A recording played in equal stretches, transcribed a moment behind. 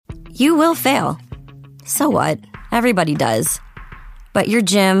You will fail. So what? Everybody does. But your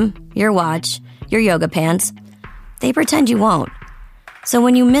gym, your watch, your yoga pants, they pretend you won't. So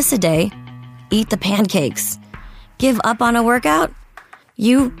when you miss a day, eat the pancakes. Give up on a workout?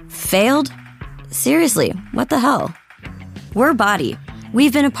 You failed? Seriously, what the hell? We're Body.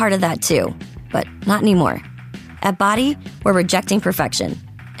 We've been a part of that too, but not anymore. At Body, we're rejecting perfection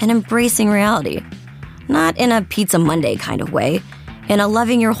and embracing reality. Not in a Pizza Monday kind of way, in a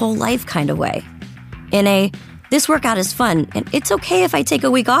loving your whole life kind of way. In a, this workout is fun and it's okay if I take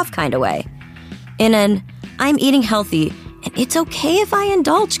a week off kind of way. In an, I'm eating healthy and it's okay if I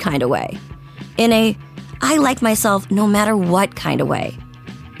indulge kind of way. In a, I like myself no matter what kind of way.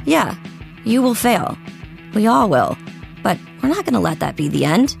 Yeah, you will fail. We all will. But we're not going to let that be the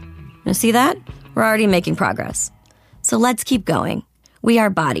end. You see that? We're already making progress. So let's keep going. We are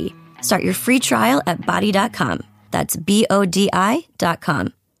Body. Start your free trial at body.com. That's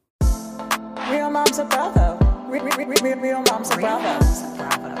BODI.com. Real moms are Bravo. Real moms are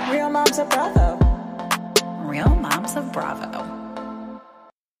Bravo. Real moms are Bravo. Real moms of Bravo.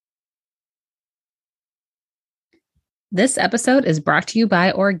 This episode is brought to you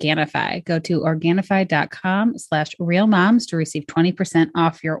by Organifi. Go to Organifi.com/realmoms to receive 20%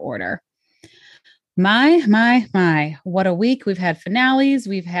 off your order. My, what a week. We've had finales,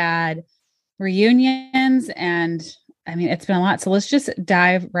 we've had reunions, and I mean, it's been a lot. So let's just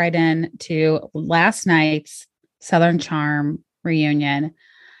dive right into last night's Southern Charm reunion.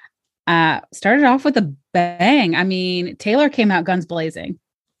 Started off with a bang. I mean, Taylor came out guns blazing.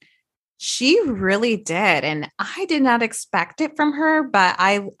 She really did. And I did not expect it from her, but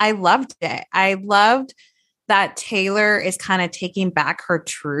I loved it. I loved that Taylor is kind of taking back her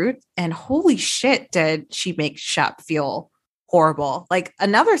truth. And holy shit, did she make Shep feel horrible. Like,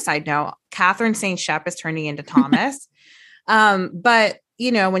 another side note, Catherine saying Shep is turning into Thomas. But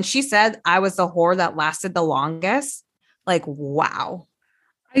you know, when she said I was the whore that lasted the longest, like, wow.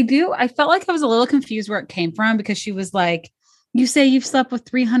 I felt like I was a little confused where it came from, because she was like, you say you've slept with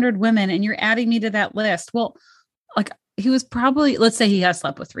 300 women and you're adding me to that list. Well, like, he was probably, let's say he has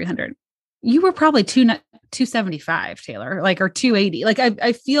slept with 300. You were probably 275, Taylor, like, or 280. Like,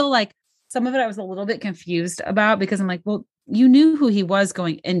 I feel like some of it I was a little bit confused about, because I'm like, well, you knew who he was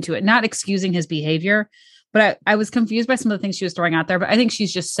going into it, not excusing his behavior, but I was confused by some of the things she was throwing out there. But I think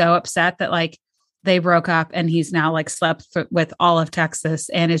she's just so upset that, like, they broke up and he's now like slept with all of Texas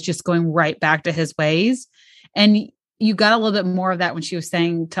and is just going right back to his ways. And you got a little bit more of that when she was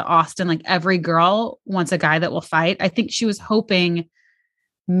saying to Austin, like, every girl wants a guy that will fight. I think she was hoping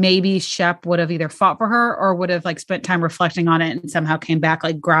maybe Shep would have either fought for her or would have like spent time reflecting on it and somehow came back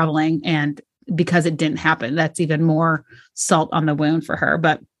like groveling. And because it didn't happen, that's even more salt on the wound for her.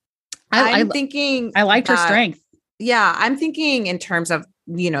 But I'm thinking I liked her strength. Yeah. I'm thinking in terms of,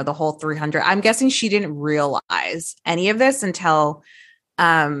 you know, the whole 300, I'm guessing she didn't realize any of this until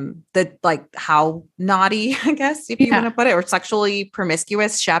the, like, how naughty, I guess, if you want to put it, or sexually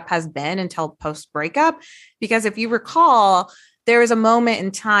promiscuous Shep has been until post breakup. Because if you recall, there was a moment in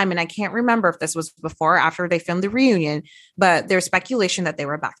time, and I can't remember if this was before or after they filmed the reunion, but there's speculation that they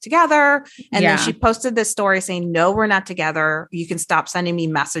were back together. And then she posted this story saying, no, we're not together. You can stop sending me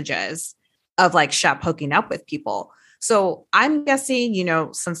messages of like Shep hooking up with people. So I'm guessing, you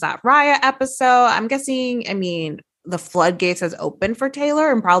know, since that Raya episode, I'm guessing, I mean, the floodgates has opened for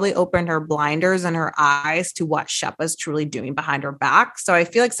Taylor and probably opened her blinders and her eyes to what Shep is truly doing behind her back. So I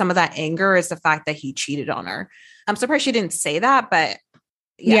feel like some of that anger is the fact that he cheated on her. I'm surprised she didn't say that, but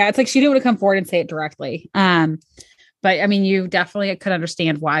yeah, it's like she didn't want to come forward and say it directly. But I mean, you definitely could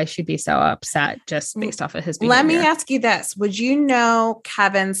understand why she'd be so upset just based off of his behavior. Let me ask you this. Would you know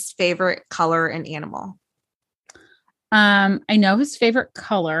Kevin's favorite color and animal? I know his favorite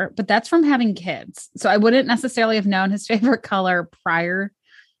color, but that's from having kids. So I wouldn't necessarily have known his favorite color prior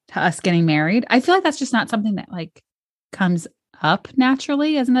to us getting married. I feel like that's just not something that like comes up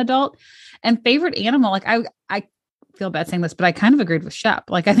naturally as an adult. And favorite animal, like I feel bad saying this, but I kind of agreed with Shep.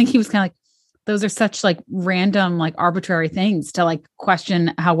 Like, I think he was kind of like, those are such like random, like arbitrary things to like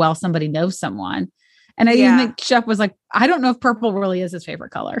question how well somebody knows someone. And I even think Shep was like, I don't know if purple really is his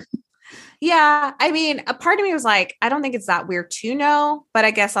favorite color. Yeah. I mean, a part of me was like, I don't think it's that weird to know, but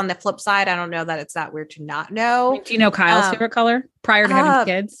I guess on the flip side, I don't know that it's that weird to not know. Do you know Kyle's favorite color prior to having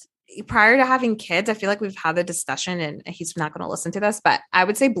kids? Prior to having kids, I feel like we've had the discussion and he's not going to listen to this, but I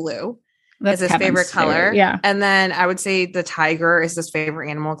would say blue is his favorite color. Yeah. And then I would say the tiger is his favorite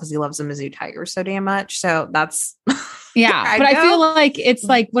animal because he loves the Mizzou Tigers so damn much. So that's... Yeah. But I feel like it's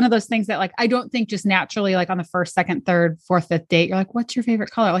like one of those things that like, I don't think just naturally like on the first, second, third, fourth, fifth date, you're like, what's your favorite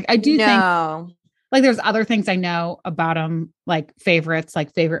color? Like I do think like there's other things I know about them, like favorites,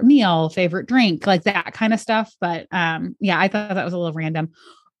 like favorite meal, favorite drink, like that kind of stuff. But yeah, I thought that was a little random.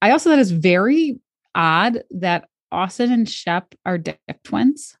 I also thought it's very odd that Austin and Shep are dick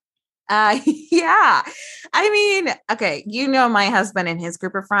twins. Yeah. I mean, okay, you know my husband and his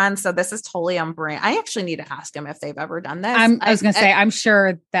group of friends, so this is totally on brand. I actually need to ask him if they've ever done this. I was gonna say, I'm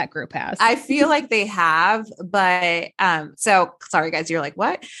sure that group has. I feel like they have, but so sorry guys, you're like,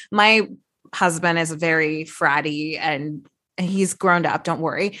 what? My husband is very fratty and he's grown up. Don't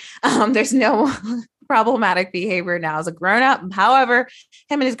worry. There's no problematic behavior now as a grown up. However,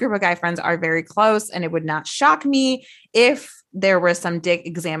 him and his group of guy friends are very close, and it would not shock me if there was some dick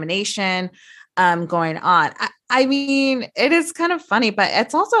examination going on. I mean, it is kind of funny, but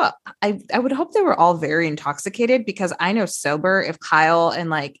it's also, I would hope they were all very intoxicated, because I know sober, if Kyle and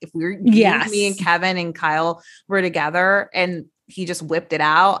like, if we were, me and Kevin and Kyle were together and he just whipped it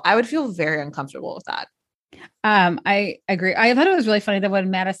out, I would feel very uncomfortable with that. I agree. I thought it was really funny that when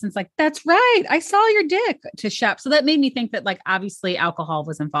Madison's like, that's right, I saw your dick to Shep. So that made me think that like, obviously alcohol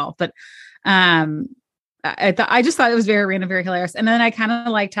was involved, but I just thought it was very random, very hilarious. And then I kind of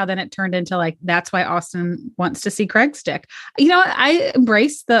liked how then it turned into like, that's why Austin wants to see Craig's dick. You know, I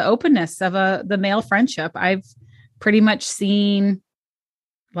embrace the openness of the male friendship. I've pretty much seen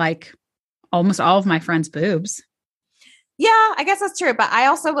like almost all of my friends' boobs. Yeah, I guess that's true. But I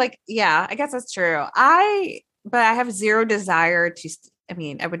also like, yeah, I guess that's true. But I have zero desire to, I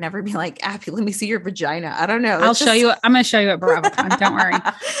mean, I would never be like, Abby, let me see your vagina. I don't know. I'll show you. I'm going to show you at BravoCon. Don't worry.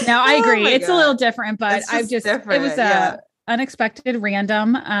 No, I agree. It's a little different, but I've just, different. It was a unexpected,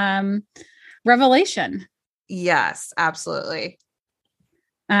 random revelation. Yes, absolutely.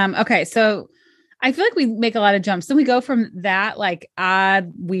 Okay. So I feel like we make a lot of jumps. Then we go from that like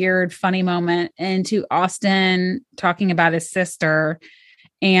odd, weird, funny moment into Austin talking about his sister,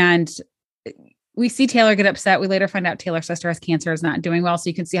 and we see Taylor get upset. We later find out Taylor's sister has cancer, is not doing well. So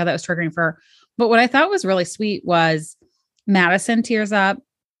you can see how that was triggering for her. But what I thought was really sweet was Madison tears up.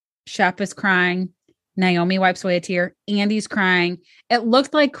 Shep is crying. Naomi wipes away a tear. Andy's crying. It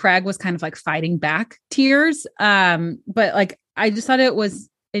looked like Craig was kind of like fighting back tears. But like, I just thought it was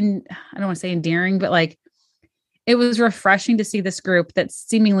I don't want to say endearing, but like, it was refreshing to see this group that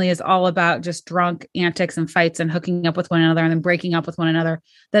seemingly is all about just drunk antics and fights and hooking up with one another and then breaking up with one another,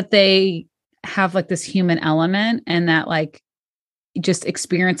 that they have like this human element, and that like just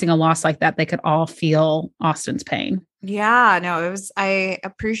experiencing a loss like that, they could all feel Austin's pain. Yeah, no, I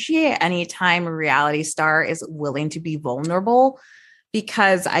appreciate any time a reality star is willing to be vulnerable,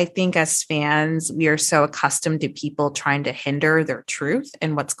 because I think as fans, we are so accustomed to people trying to hinder their truth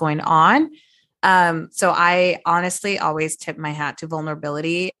and what's going on. So I honestly always tip my hat to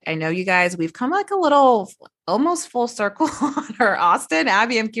vulnerability. I know you guys, we've come like a little almost full circle on our Austin.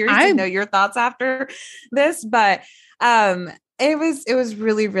 Abby, I'm curious to know your thoughts after this, but it was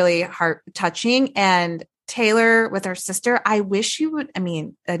really, really heart touching. And Taylor with her sister, I wish you would, I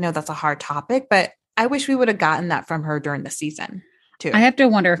mean, I know that's a hard topic, but I wish we would have gotten that from her during the season too. I have to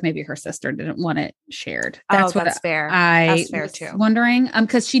wonder if maybe her sister didn't want it shared. That's fair. That's fair too. Wondering,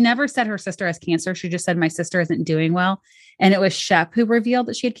 because she never said her sister has cancer. She just said my sister isn't doing well. And it was Shep who revealed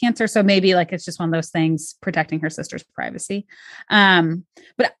that she had cancer. So maybe like, it's just one of those things, protecting her sister's privacy.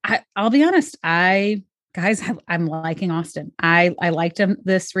 But I'll be honest, I'm liking Austin. I liked him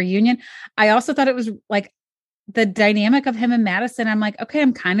this reunion. I also thought it was like the dynamic of him and Madison. I'm like, okay,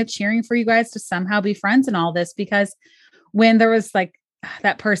 I'm kind of cheering for you guys to somehow be friends in all this, because when there was like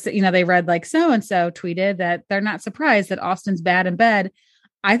that person, you know, they read like so-and-so tweeted that they're not surprised that Austin's bad in bed.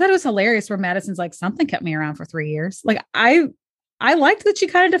 I thought it was hilarious where Madison's like, something kept me around for 3 years. Like I liked that she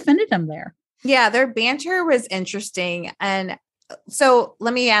kind of defended him there. Yeah. Their banter was interesting. And so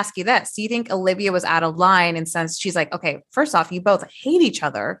let me ask you this. Do you think Olivia was out of line, and since she's like, okay, first off, you both hate each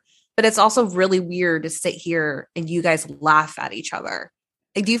other, but it's also really weird to sit here and you guys laugh at each other.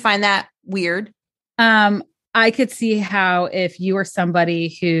 Like, do you find that weird? I could see how if you were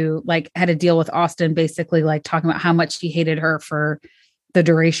somebody who like had to deal with Austin, basically like talking about how much he hated her for the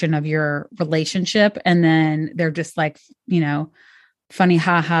duration of your relationship, and then they're just like, you know, funny,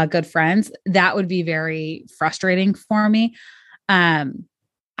 haha, good friends, that would be very frustrating for me. I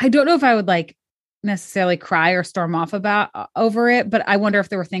don't know if I would like necessarily cry or storm off over it, but I wonder if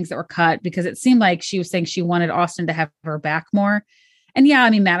there were things that were cut, because it seemed like she was saying she wanted Austin to have her back more. And yeah, I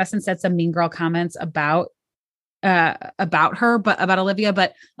mean, Madison said some mean girl comments about her, but about Olivia,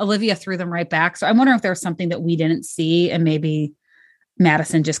 but Olivia threw them right back. So I'm wondering if there was something that we didn't see, and maybe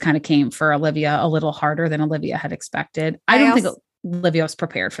Madison just kind of came for Olivia a little harder than Olivia had expected. I don't think Olivia was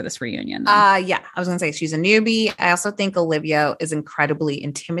prepared for this reunion. Yeah, I was gonna say she's a newbie. I also think Olivia is incredibly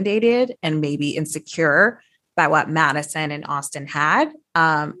intimidated and maybe insecure by what Madison and Austin had.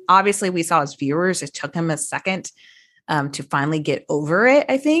 Obviously, we saw as viewers, it took him a second to finally get over it.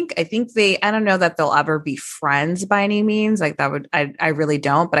 I think I don't know that they'll ever be friends by any means. Like that would, I really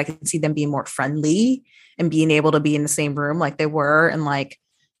don't, but I can see them being more friendly and being able to be in the same room like they were and like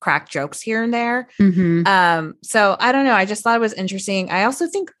crack jokes here and there. So I don't know. I just thought it was interesting. I also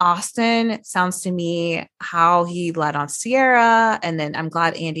think Austin sounds to me how he led on Sierra. And then I'm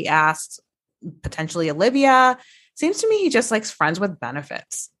glad Andy asked potentially Olivia. Seems to me he just likes friends with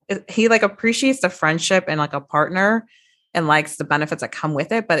benefits. He like appreciates the friendship and like a partner and likes the benefits that come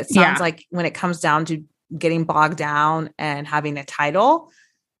with it. But it sounds like when it comes down to getting bogged down and having a title,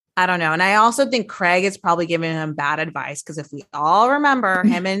 I don't know. And I also think Craig is probably giving him bad advice because if we all remember,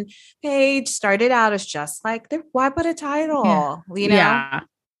 him and Paige started out as just like, why put a title? You know? Yeah,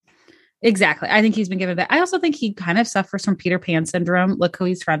 exactly. I think he's been given that. I also think he kind of suffers from Peter Pan syndrome. Look who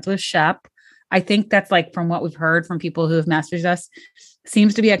he's friends with, Shep. I think that's like from what we've heard from people who have messaged us,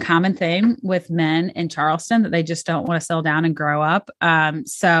 seems to be a common thing with men in Charleston that they just don't want to settle down and grow up.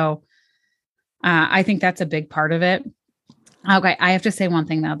 So I think that's a big part of it. Okay. I have to say one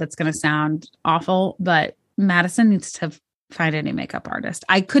thing though, that's going to sound awful, but Madison needs to find a new makeup artist.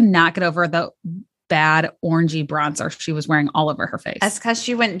 I could not get over the bad orangey bronzer she was wearing all over her face. That's because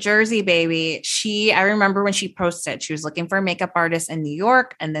she went Jersey, baby. I remember when she posted, she was looking for a makeup artist in New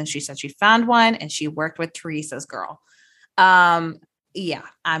York. And then she said she found one and she worked with Teresa's girl. Yeah,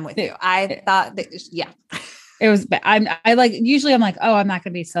 I'm with you. I thought that, it was, I like, usually I'm like, oh, I'm not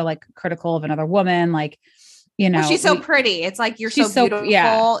going to be so like critical of another woman. Like, you know, well, she's so pretty. It's like, you're so beautiful.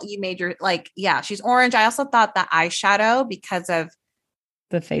 Yeah. You made your, like, yeah, she's orange. I also thought the eyeshadow because of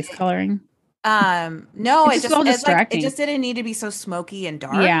the face coloring. No, it just didn't need to be so smoky and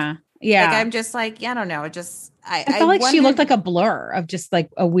dark. Yeah. Like, I'm just like, I don't know. It just, I felt like she looked like a blur of just like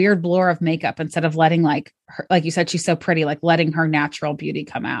a weird blur of makeup instead of letting like her, like you said, she's so pretty, like letting her natural beauty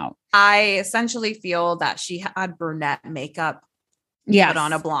come out. I essentially feel that she had brunette makeup put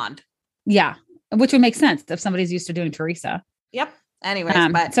on a blonde. Yeah. Which would make sense if somebody's used to doing Teresa. Yep. Anyways,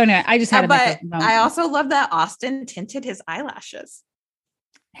 so anyway, I just had I also love that Austin tinted his eyelashes.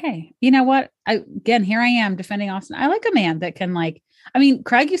 Hey, you know what? Again, here I am defending Austin. I like a man that can like, I mean,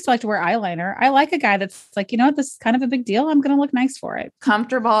 Craig used to like to wear eyeliner. I like a guy that's like, you know what, this is kind of a big deal. I'm going to look nice for it.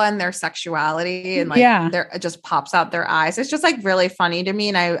 Comfortable in their sexuality and like, it just pops out their eyes. It's just like really funny to me.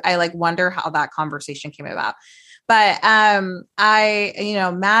 And I like wonder how that conversation came about. But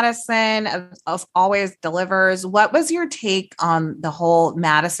Madison always delivers. What was your take on the whole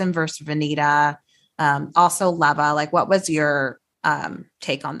Madison versus Venita? Also Leva, like what was your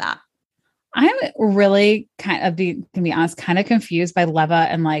take on that? I'm really to be honest, kind of confused by Leva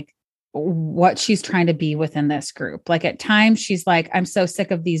and like what she's trying to be within this group. Like at times she's like, I'm so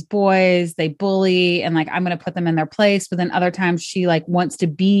sick of these boys, they bully and like, I'm going to put them in their place. But then other times she like wants to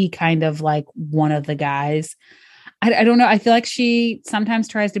be kind of like one of the guys. I don't know. I feel like she sometimes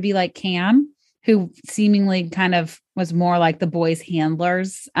tries to be like Cam, who seemingly kind of was more like the boys'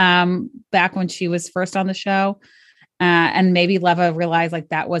 handlers back when she was first on the show. And maybe Leva realized like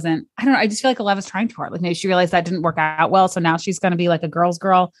that wasn't, I don't know. I just feel like Leva's trying too hard. Like maybe she realized that didn't work out well. So now she's going to be like a girl's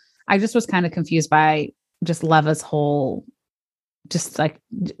girl. I just was kind of confused by just Leva's whole,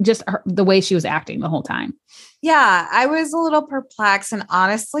 the way she was acting the whole time. Yeah, I was a little perplexed. And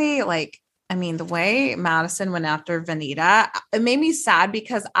honestly, like, I mean, the way Madison went after Venita, it made me sad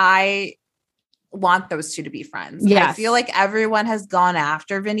because I want those two to be friends. Yes. I feel like everyone has gone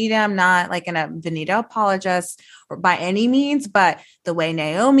after Venita. I'm not like a Venita apologist or by any means, but the way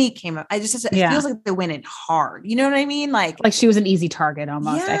Naomi came up, it feels like they went in hard. You know what I mean? Like she was an easy target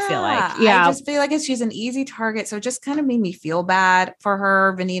almost. I feel like, I just feel like she's an easy target. So it just kind of made me feel bad for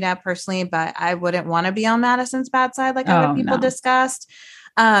her, Venita personally, but I wouldn't want to be on Madison's bad side. Like other people discussed.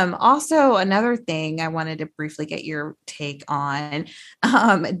 Also another thing I wanted to briefly get your take on.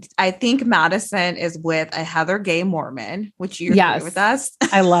 I think Madison is with a Heather Gay Mormon, which you agree with us.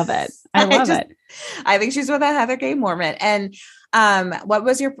 I love it. I love it. I think she's with a Heather Gay Mormon. And what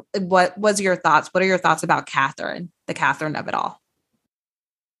was your thoughts? What are your thoughts about Catherine, the Catherine of it all?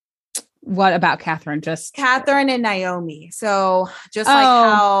 What about Catherine? Just Catherine and Naomi. So just like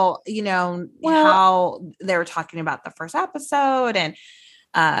how, how they were talking about the first episode and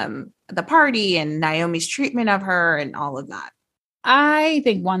the party and Naomi's treatment of her and all of that. I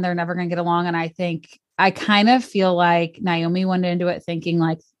think they're never going to get along. And I think I kind of feel like Naomi went into it thinking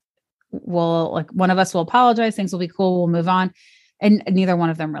like, well, like one of us will apologize. Things will be cool. We'll move on. And neither one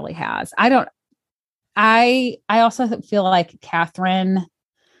of them really has. I I also feel like Catherine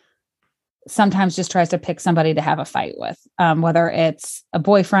sometimes just tries to pick somebody to have a fight with, whether it's a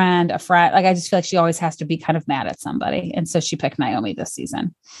boyfriend, a friend. Like, I just feel like she always has to be kind of mad at somebody. And so she picked Naomi this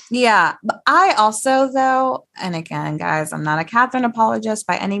season. Yeah. But I also, though, and again, guys, I'm not a Catherine apologist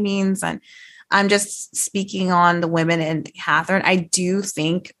by any means. And I'm just speaking on the women and Catherine. I do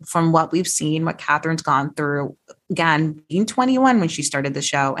think from what we've seen, what Catherine's gone through, again, being 21 when she started the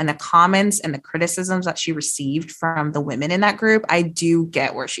show, and the comments and the criticisms that she received from the women in that group, I do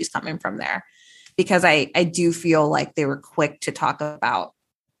get where she's coming from there, because I do feel like they were quick to talk about.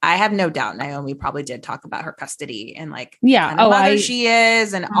 I have no doubt Naomi probably did talk about her custody and like kind of mother she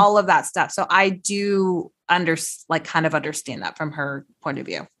is and all of that stuff. So I do kind of understand that from her point of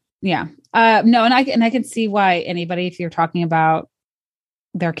view. Yeah. No, and I can see why anybody, if you're talking about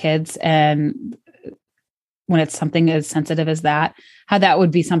their kids and when it's something as sensitive as that, how that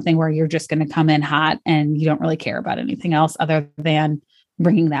would be something where you're just going to come in hot and you don't really care about anything else other than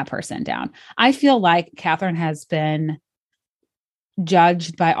bringing that person down. I feel like Catherine has been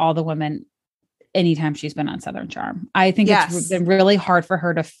judged by all the women anytime she's been on Southern Charm. I think it's been really hard for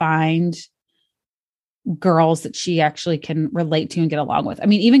her to find girls that she actually can relate to and get along with. I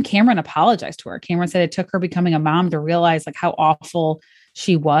mean, even Cameron apologized to her. Cameron said it took her becoming a mom to realize like how awful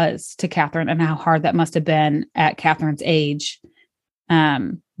she was to Catherine and how hard that must have been at Catherine's age,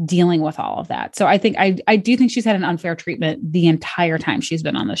 dealing with all of that. So I think, I do think she's had an unfair treatment the entire time she's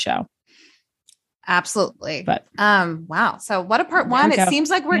been on the show. Absolutely. But, wow. So what a part one, it seems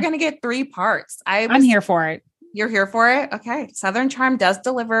like we're going to get 3 parts. I'm here for it. You're here for it? Okay. Southern Charm does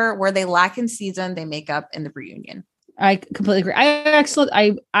deliver. Where they lack in season, they make up in the reunion. I completely agree.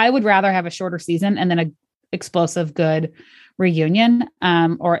 I would rather have a shorter season and then a explosive, good reunion,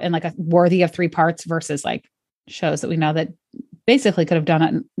 or in like a worthy of 3 parts versus like shows that we know that basically could have done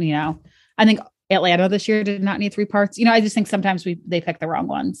it. You know, I think Atlanta this year did not need 3 parts. You know, I just think sometimes they pick the wrong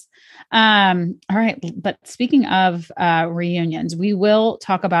ones. All right. But speaking of reunions, we will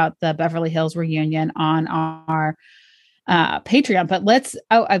talk about the Beverly Hills reunion on our Patreon, but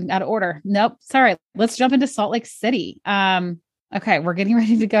I'm out of order. Nope. Sorry. Let's jump into Salt Lake City. Okay. We're getting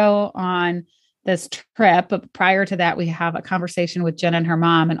ready to go on this trip, but prior to that, we have a conversation with Jen and her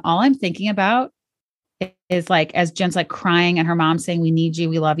mom. And all I'm thinking about is like, as Jen's like crying and her mom saying, "We need you,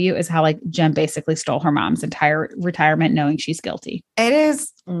 we love you," is how like Jen basically stole her mom's entire retirement knowing she's guilty. It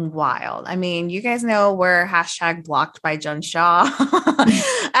is wild. I mean, you guys know we're #blocked by Jen Shah.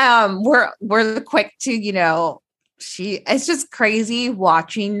 We're quick to, you know, it's just crazy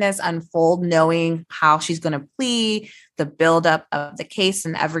watching this unfold, knowing how she's going to plead, the buildup of the case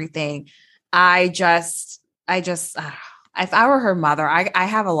and everything. If I were her mother, I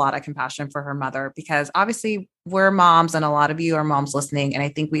have a lot of compassion for her mother, because obviously we're moms and a lot of you are moms listening. And I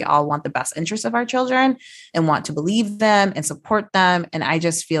think we all want the best interest of our children and want to believe them and support them. And I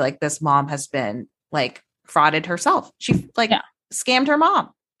just feel like this mom has been like frauded herself. She scammed her mom.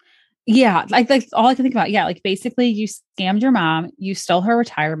 Yeah. Like all I can think about. Yeah. Like basically you scammed your mom, you stole her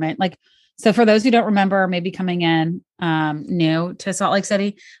retirement. Like, so for those who don't remember, maybe coming in new to Salt Lake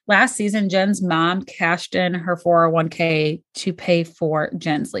City, last season, Jen's mom cashed in her 401k to pay for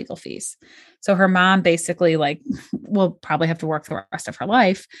Jen's legal fees. So her mom basically like will probably have to work the rest of her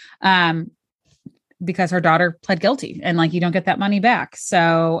life because her daughter pled guilty and like you don't get that money back.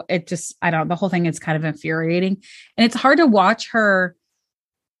 So it just, the whole thing is kind of infuriating. And it's hard to watch her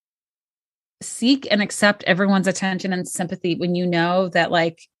seek and accept everyone's attention and sympathy when you know that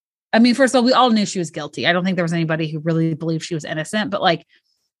like, I mean, first of all, we all knew she was guilty. I don't think there was anybody who really believed she was innocent, but like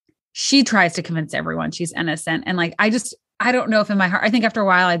she tries to convince everyone she's innocent. And like, I don't know if in my heart, I think after a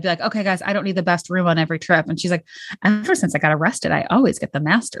while I'd be like, okay, guys, I don't need the best room on every trip. And she's like, ever since I got arrested, I always get the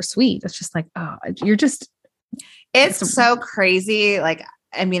master suite. It's just like, oh, it's so crazy. Like,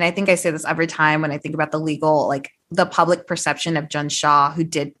 I mean, I think I say this every time when I think about the legal, like the public perception of Jen Shah, who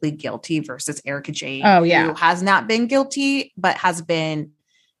did plead guilty, versus Erica Jane, who has not been guilty, but has been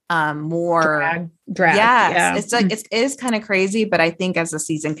more drag. Yes. Yeah. It's like, it is kind of crazy, but I think as the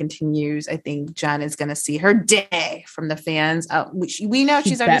season continues, I think Jen is going to see her day from the fans. Which we know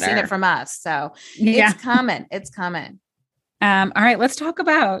she's already seen it from us. So it's coming. It's coming. All right, let's talk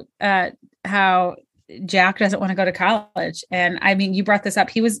about how Jack doesn't want to go to college. And I mean, you brought this up.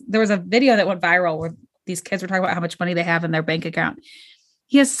 There was a video that went viral where these kids were talking about how much money they have in their bank account.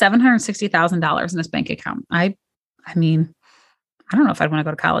 He has $760,000 in his bank account. I mean, I don't know if I'd want to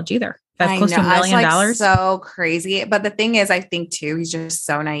go to college either. That's close to $1 million. So crazy. But the thing is, I think too, he's just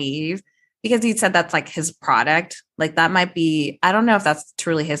so naive, because he said that's like his product. Like that might be, I don't know if that's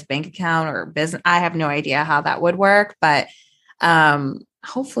truly his bank account or business. I have no idea how that would work, but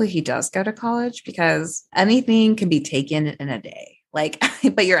hopefully he does go to college because anything can be taken in a day. Like,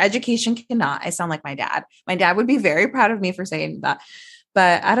 but your education cannot. I sound like my dad. My dad would be very proud of me for saying that.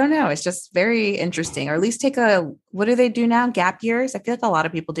 But I don't know. It's just very interesting. Or at least take what do they do now? Gap years? I feel like a lot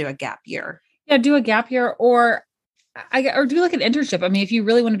of people do a gap year. Yeah, do a gap year or do like an internship. I mean, if you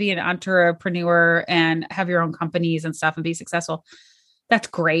really want to be an entrepreneur and have your own companies and stuff and be successful, that's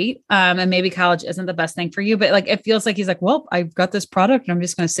great. And maybe college isn't the best thing for you, but like, it feels like he's like, well, I've got this product and I'm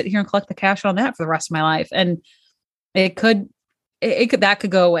just going to sit here and collect the cash on that for the rest of my life. And that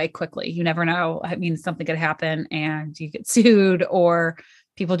could go away quickly. You never know. I mean, something could happen and you get sued or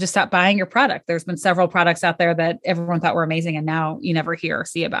people just stop buying your product. There's been several products out there that everyone thought were amazing and now you never hear or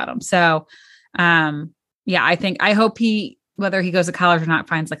see about them. So, yeah, I hope whether he goes to college or not,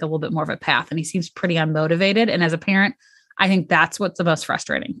 finds like a little bit more of a path, and he seems pretty unmotivated. And as a parent, I think that's what's the most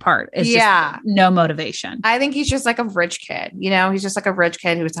frustrating part is just no motivation. I think he's just like a rich kid. He's just like a rich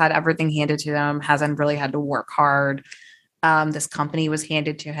kid who's had everything handed to him, hasn't really had to work hard. This company was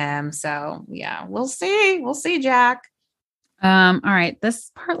handed to him. So yeah, we'll see. We'll see, Jack. All right.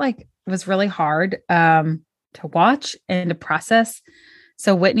 This part was really hard to watch and to process.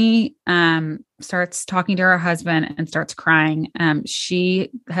 So Whitney starts talking to her husband and starts crying.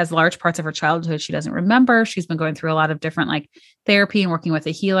 She has large parts of her childhood she doesn't remember. She's been going through a lot of different therapy and working with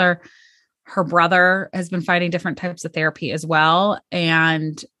a healer. Her brother has been fighting different types of therapy as well.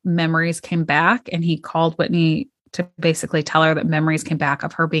 And memories came back, and he called Whitney to basically tell her that memories came back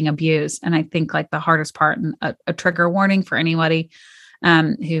of her being abused. And I think the hardest part, and a trigger warning for anybody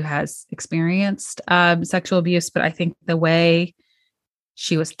who has experienced sexual abuse, but I think the way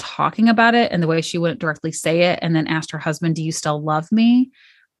she was talking about it and the way she wouldn't directly say it and then asked her husband, "Do you still love me?"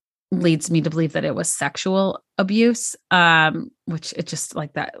 leads me to believe that it was sexual abuse, which it just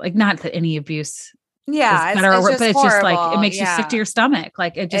that, not that any abuse is better, but it's just it makes you sick to your stomach.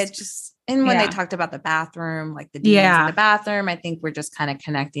 And when they talked about the bathroom, the demons in the bathroom, I think we're just kind of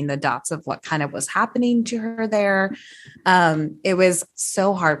connecting the dots of what kind of was happening to her there. It was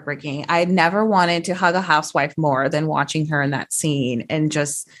so heartbreaking. I never wanted to hug a housewife more than watching her in that scene, and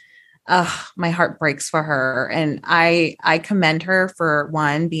just, my heart breaks for her. And I commend her for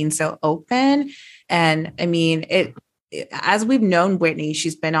being so open. And I mean, as we've known Whitney,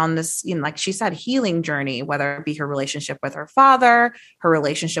 she's been on this, like she said, healing journey, whether it be her relationship with her father, her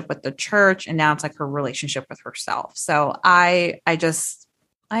relationship with the church, and now it's her relationship with herself. So I have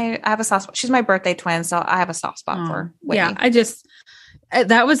a soft spot. She's my birthday twin, so I have a soft spot for Whitney. Yeah,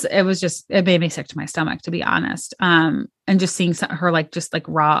 it made me sick to my stomach, to be honest. And just seeing her just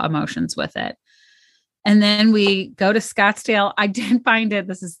raw emotions with it. And then we go to Scottsdale. I did find it.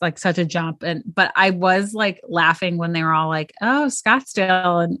 This is such a jump. But I was laughing when they were all oh,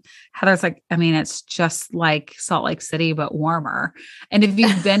 Scottsdale. And Heather's it's just like Salt Lake City, but warmer. And if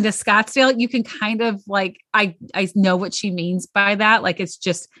you've been to Scottsdale, you can kind of I know what she means by that. It's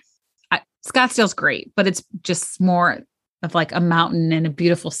just, Scottsdale's great, but it's just more of a mountain and a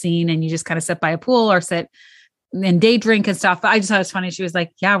beautiful scene. And you just kind of sit by a pool or sit and day drink and stuff. But I just thought it was funny. She was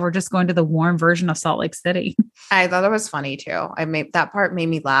yeah, we're just going to the warm version of Salt Lake City. I thought it was funny too. That part made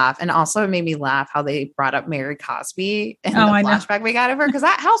me laugh. And also it made me laugh how they brought up Mary Cosby and the flashback we got of her. Cause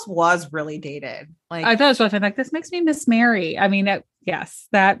that house was really dated. I thought it was really fun. This makes me miss Mary. I mean, yes,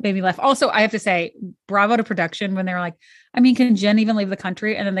 that made me laugh. Also, I have to say, bravo to production when they were can Jen even leave the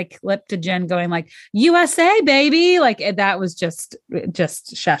country? And then they clipped to Jen going USA baby. That was just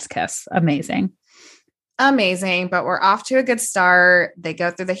chef's kiss. Amazing, but we're off to a good start. They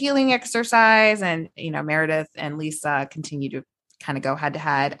go through the healing exercise, and Meredith and Lisa continue to kind of go head to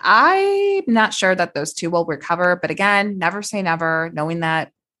head. I'm not sure that those two will recover, but again, never say never. Knowing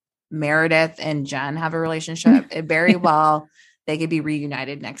that Meredith and Jen have a relationship, it very well they could be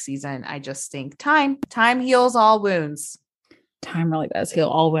reunited next season. I just think time heals all wounds. Time really does heal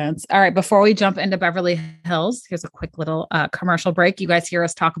all wounds. All right. Before we jump into Beverly Hills, here's a quick little commercial break. You guys hear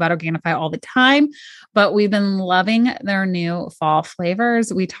us talk about Organifi all the time, but we've been loving their new fall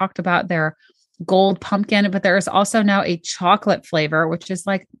flavors. We talked about their gold pumpkin, but there is also now a chocolate flavor, which is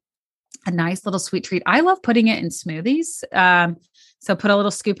a nice little sweet treat. I love putting it in smoothies. So put a little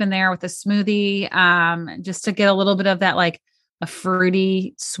scoop in there with a smoothie, just to get a little bit of that a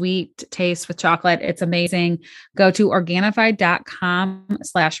fruity, sweet taste with chocolate. It's amazing. Go to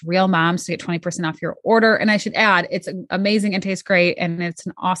Organifi.com/realmoms to get 20% off your order. And I should add, it's amazing and tastes great. And it's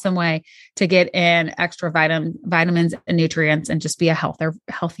an awesome way to get in extra vitamins and nutrients and just be a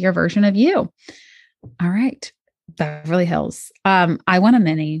healthier version of you. All right. Beverly Hills. I want a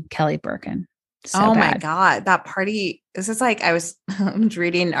mini Kelly Birkin. So oh my bad. God, that party. This is like, I was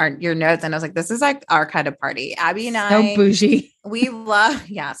reading your notes and I was like, this is like our kind of party. Abby and So I, bougie. we love,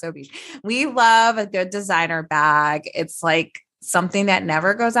 yeah, so beach. We love a good designer bag. It's like something that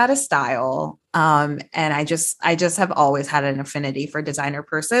never goes out of style. And I just have always had an affinity for designer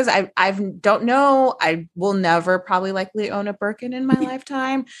purses. I don't know. I will never probably likely own a Birkin in my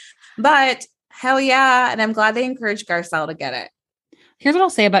lifetime, but hell yeah. And I'm glad they encouraged Garcelle to get it. Here's what I'll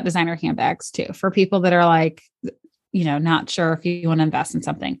say about designer handbags too, for people that are like, not sure if you want to invest in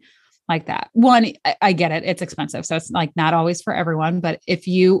something like that. One, I get it. It's expensive. So it's like not always for everyone, but if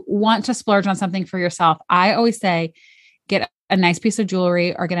you want to splurge on something for yourself, I always say, get a nice piece of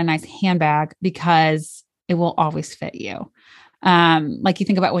jewelry or get a nice handbag because it will always fit you. Like you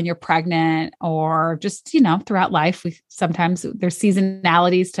think about when you're pregnant or just, throughout life, sometimes there's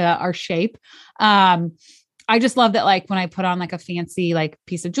seasonalities to our shape. I just love that, like when I put on like a fancy like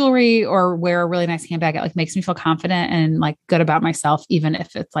piece of jewelry or wear a really nice handbag, it like makes me feel confident and like good about myself, even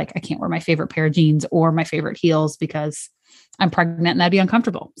if it's like I can't wear my favorite pair of jeans or my favorite heels because I'm pregnant and that'd be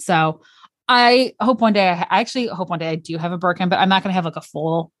uncomfortable. So I hope one day, I actually hope one day I do have a Birkin, but I'm not going to have like a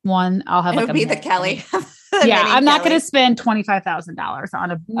full one. I'll have It like would be the Kelly. Yeah, I'm not going to spend $25,000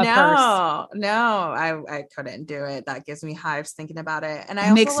 on a purse. No, I couldn't do it. That gives me hives thinking about it. And I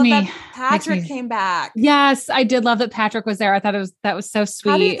also Makes love me- that Patrick came back. Yes, I did love that Patrick was there. I thought that was so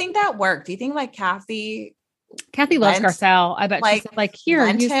sweet. How do you think that worked? Do you think like Kathy loves Garcelle? I bet she's like, here,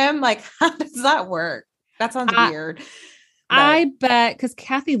 lent him? Like, how does that work? That sounds weird. I bet because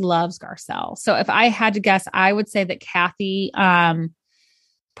Kathy loves Garcelle. So if I had to guess, I would say that Kathy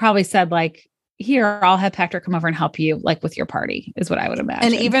probably said like, here, I'll have Patrick come over and help you like with your party is what I would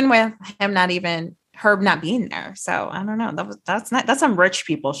imagine. And even with him Herb not being there. So I don't know. That's some rich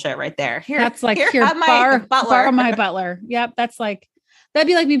people shit right there. That's like, here borrow my butler. Yep. That'd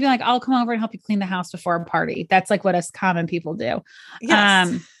be like me being like, I'll come over and help you clean the house before a party. That's like what us common people do.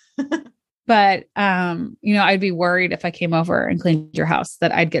 Yes. But I'd be worried if I came over and cleaned your house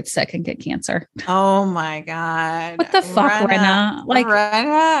that I'd get sick and get cancer. Oh my God. What the fuck, Rinna? Like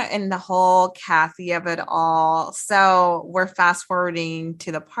Rinna and the whole Kathy of it all. So we're fast forwarding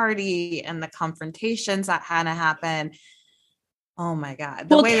to the party and the confrontations that had to happen. Oh my God.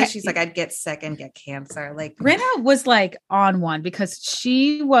 The way that she's like, I'd get sick and get cancer. Like Rinna was like on one because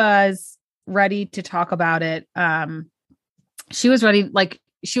she was ready to talk about it. She was ready, like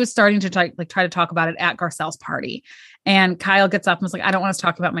she was starting to try to talk about it at Garcelle's party. And Kyle gets up and was like, I don't want us to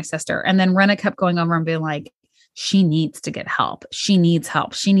talk about my sister. And then Rinna kept going over and being like, she needs to get help. She needs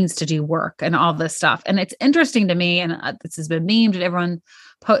help. She needs to do work and all this stuff. And it's interesting to me, and this has been memed and everyone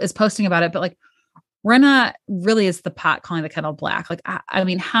is posting about it, but like Rinna really is the pot calling the kettle black. Like, I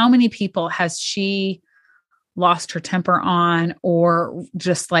mean, how many people has she lost her temper on or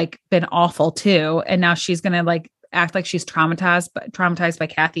just like been awful to? And now she's going to like act like she's traumatized by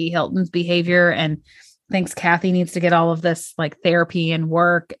Kathy Hilton's behavior and thinks Kathy needs to get all of this like therapy and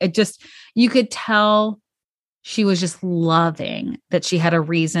work. It just, you could tell she was just loving that she had a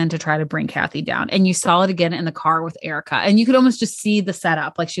reason to try to bring Kathy down. And you saw it again in the car with Erica and you could almost just see the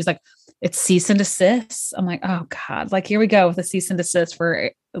setup. Like she's like, it's cease and desist. I'm like, oh God, like here we go with the cease and desist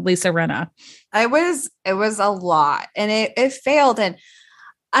for Lisa Rinna. It was a lot and it failed. And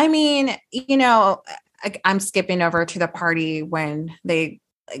I mean, I'm skipping over to the party when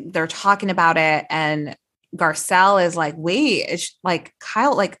they're talking about it and Garcelle is like, wait, it's like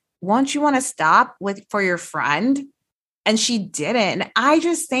Kyle, like, won't you want to stop for your friend? And she didn't. And I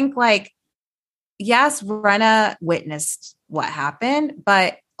just think like, yes, Rinna witnessed what happened,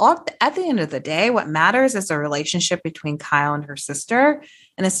 but at the end of the day, what matters is the relationship between Kyle and her sister.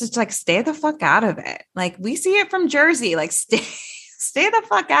 And it's just like, stay the fuck out of it. Like we see it from Jersey, like stay the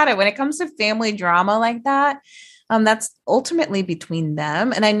fuck out of it. When it comes to family drama like that, that's ultimately between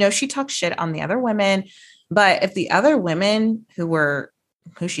them. And I know she talks shit on the other women, but if the other women who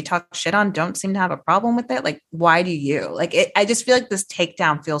she talks shit on don't seem to have a problem with it, like, why do you? Like, I just feel like this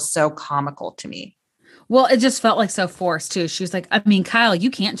takedown feels so comical to me. Well, it just felt like so forced too. She was like, I mean, Kyle,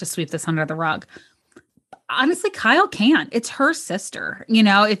 you can't just sweep this under the rug. Honestly, Kyle can't. It's her sister.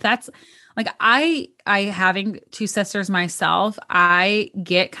 If that's like, I having two sisters myself, I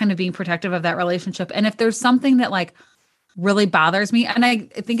get kind of being protective of that relationship. And if there's something that like really bothers me, and I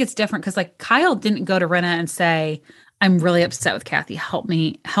think it's different because like Kyle didn't go to Rinna and say, I'm really upset with Kathy. Help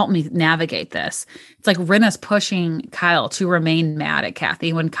me navigate this. It's like Rinna's pushing Kyle to remain mad at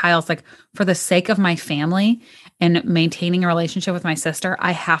Kathy when Kyle's like, for the sake of my family and maintaining a relationship with my sister,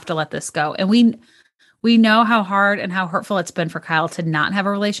 I have to let this go. And we know how hard and how hurtful it's been for Kyle to not have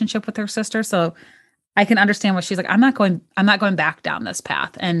a relationship with her sister. So I can understand what she's like. I'm not going back down this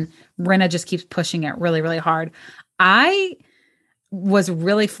path. And Rinna just keeps pushing it really, really hard. I was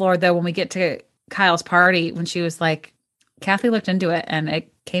really floored though when we get to Kyle's party when she was like, Kathy looked into it and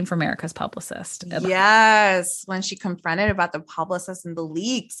it came from Erica's publicist. Yes. When she confronted about the publicist and the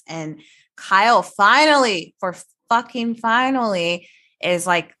leaks, and Kyle finally is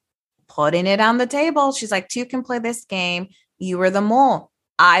like putting it on the table. She's like, two can play this game. You were the mole.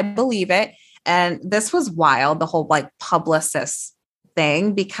 I believe it. And this was wild, the whole like publicist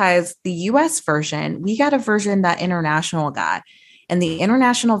thing, because the US version, we got a version that international got. And the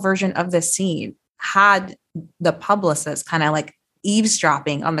international version of the scene had the publicist kind of like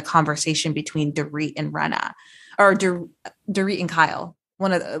eavesdropping on the conversation between Dorit and Rinna, or Dorit and Kyle.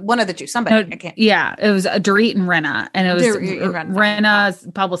 One of the two. Somebody. No, I can't. Yeah, it was Dorit and Rinna, and it was Rinna's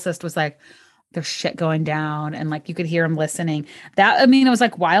publicist was like, "There's shit going down," and like you could hear him listening. It was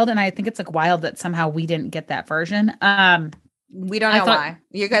like wild, and I think it's like wild that somehow we didn't get that version. We don't know why.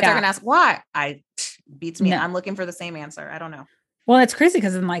 You guys are gonna ask why. Beats me. No. I'm looking for the same answer. I don't know. Well, it's crazy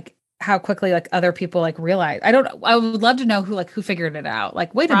because then like how quickly like other people like realize. I would love to know who figured it out.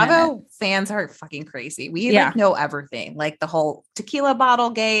 Like, wait a minute. Bravo fans are fucking crazy. We like know everything. Like the whole tequila bottle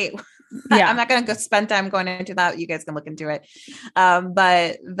gate. Yeah. I'm not going to go spend time going into that. You guys can look into it.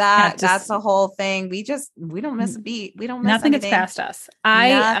 But that's the whole thing. We don't miss a beat. We don't miss nothing anything. gets past us.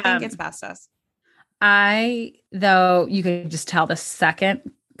 Nothing gets past us. Though you could just tell the second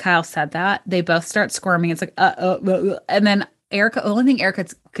Kyle said that, they both start squirming. It's like, and then Erica, the only thing Erica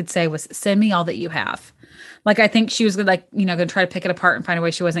could say was, send me all that you have. Like, I think she was going to try to pick it apart and find a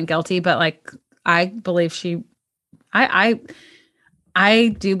way she wasn't guilty. But like, I believe I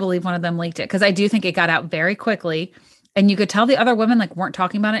do believe one of them leaked it, because I do think it got out very quickly, and you could tell the other women like weren't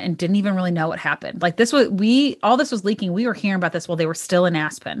talking about it and didn't even really know what happened. Like all this was leaking. We were hearing about this while they were still in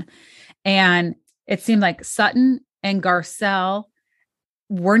Aspen, and it seemed like Sutton and Garcelle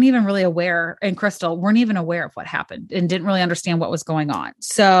weren't even really aware, and Crystal weren't even aware of what happened and didn't really understand what was going on.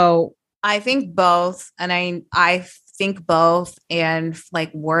 So I think both, and I think both, and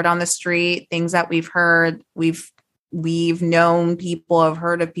like word on the street, things that we've heard, we've known people, have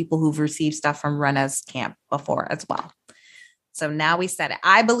heard of people who've received stuff from Rinna's camp before as well. So now we said it.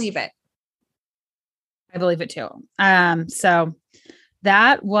 I believe it. I believe it too. So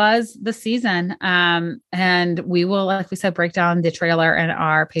that was the season. And we will, like we said, break down the trailer and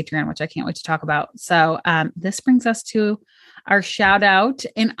our Patreon, which I can't wait to talk about. So this brings us to our shout out.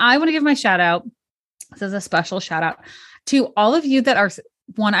 And I want to give my shout out. This is a special shout out to all of you that are,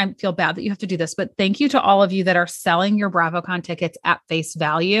 one, I feel bad that you have to do this, but thank you to all of you that are selling your BravoCon tickets at face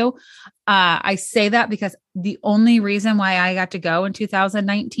value. I say that because the only reason why I got to go in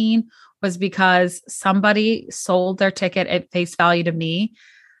 2019 was because somebody sold their ticket at face value to me.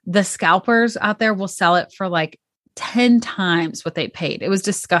 The scalpers out there will sell it for like 10 times what they paid. It was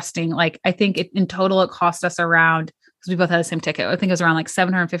disgusting. Like, I think in total, it cost us around, because we both had the same ticket, I think it was around like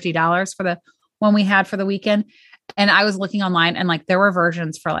 $750 for the one we had for the weekend. And I was looking online, and like there were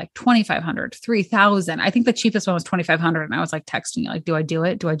versions for like $2,500, $3,000. I think the cheapest one was $2,500. And I was like texting you, like, do I do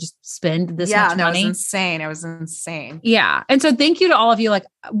it? Do I just spend this much money? It was insane. It was insane. Yeah. And so thank you to all of you. Like,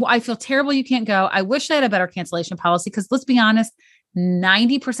 I feel terrible you can't go. I wish they had a better cancellation policy, because let's be honest,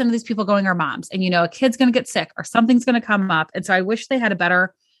 90% of these people going are moms, and a kid's going to get sick or something's going to come up. And so I wish they had a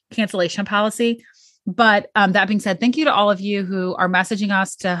better cancellation policy. But that being said, thank you to all of you who are messaging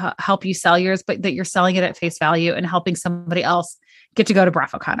us to help you sell yours, but that you're selling it at face value and helping somebody else get to go to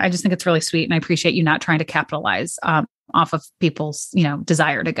BravoCon. I just think it's really sweet. And I appreciate you not trying to capitalize off of people's,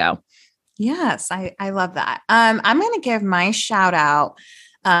 desire to go. Yes, I love that. I'm going to give my shout out.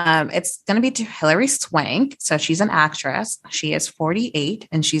 It's going to be to Hilary Swank. So she's an actress. She is 48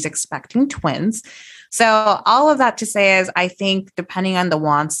 and she's expecting twins. So all of that to say is, I think depending on the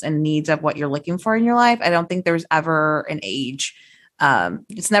wants and needs of what you're looking for in your life, I don't think there's ever an age.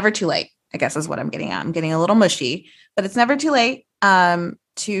 It's never too late, I guess is what I'm getting at. I'm getting a little mushy, but it's never too late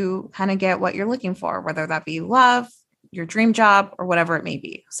to kind of get what you're looking for, whether that be love, your dream job, or whatever it may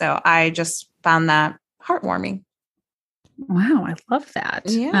be. So I just found that heartwarming. Wow. I love that.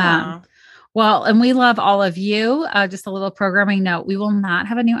 Yeah. Well, and we love all of you. Just a little programming note. We will not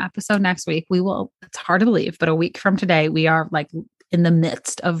have a new episode next week. It's hard to believe, but a week from today, we are like in the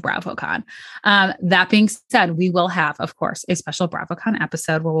midst of BravoCon. That being said, we will have, of course, a special BravoCon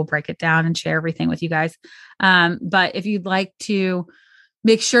episode where we'll break it down and share everything with you guys. But if you'd like to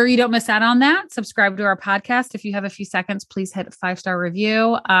make sure you don't miss out on that, subscribe to our podcast. If you have a few seconds, please hit a 5-star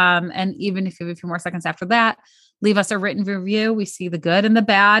review. And even if you have a few more seconds after that, leave us a written review. We see the good and the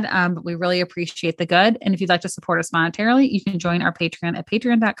bad, but we really appreciate the good. And if you'd like to support us monetarily, you can join our Patreon at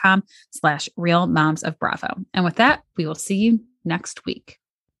patreon.com/Real Moms of Bravo. And with that, we will see you next week.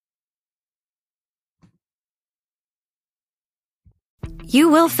 You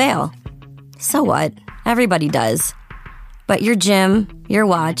will fail. So what? Everybody does. But your gym, your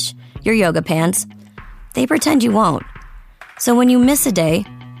watch, your yoga pants, they pretend you won't. So when you miss a day,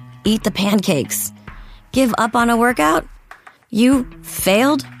 eat the pancakes. Give up on a workout? You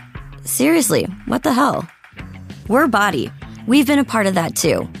failed? Seriously, what the hell? We're Body. We've been a part of that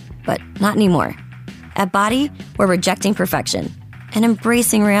too, but not anymore. At Body, we're rejecting perfection and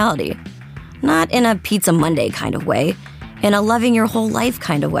embracing reality. Not in a Pizza Monday kind of way, in a loving your whole life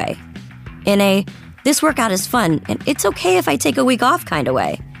kind of way. In a, this workout is fun and it's okay if I take a week off kind of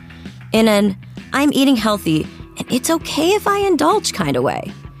way. In an, I'm eating healthy and it's okay if I indulge kind of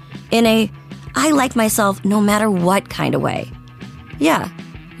way. In a, I like myself no matter what kind of way. Yeah,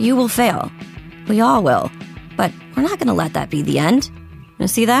 you will fail. We all will. But we're not going to let that be the end. You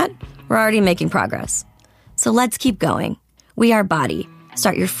see that? We're already making progress. So let's keep going. We are Body.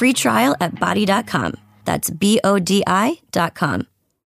 Start your free trial at body.com. That's BODI.com.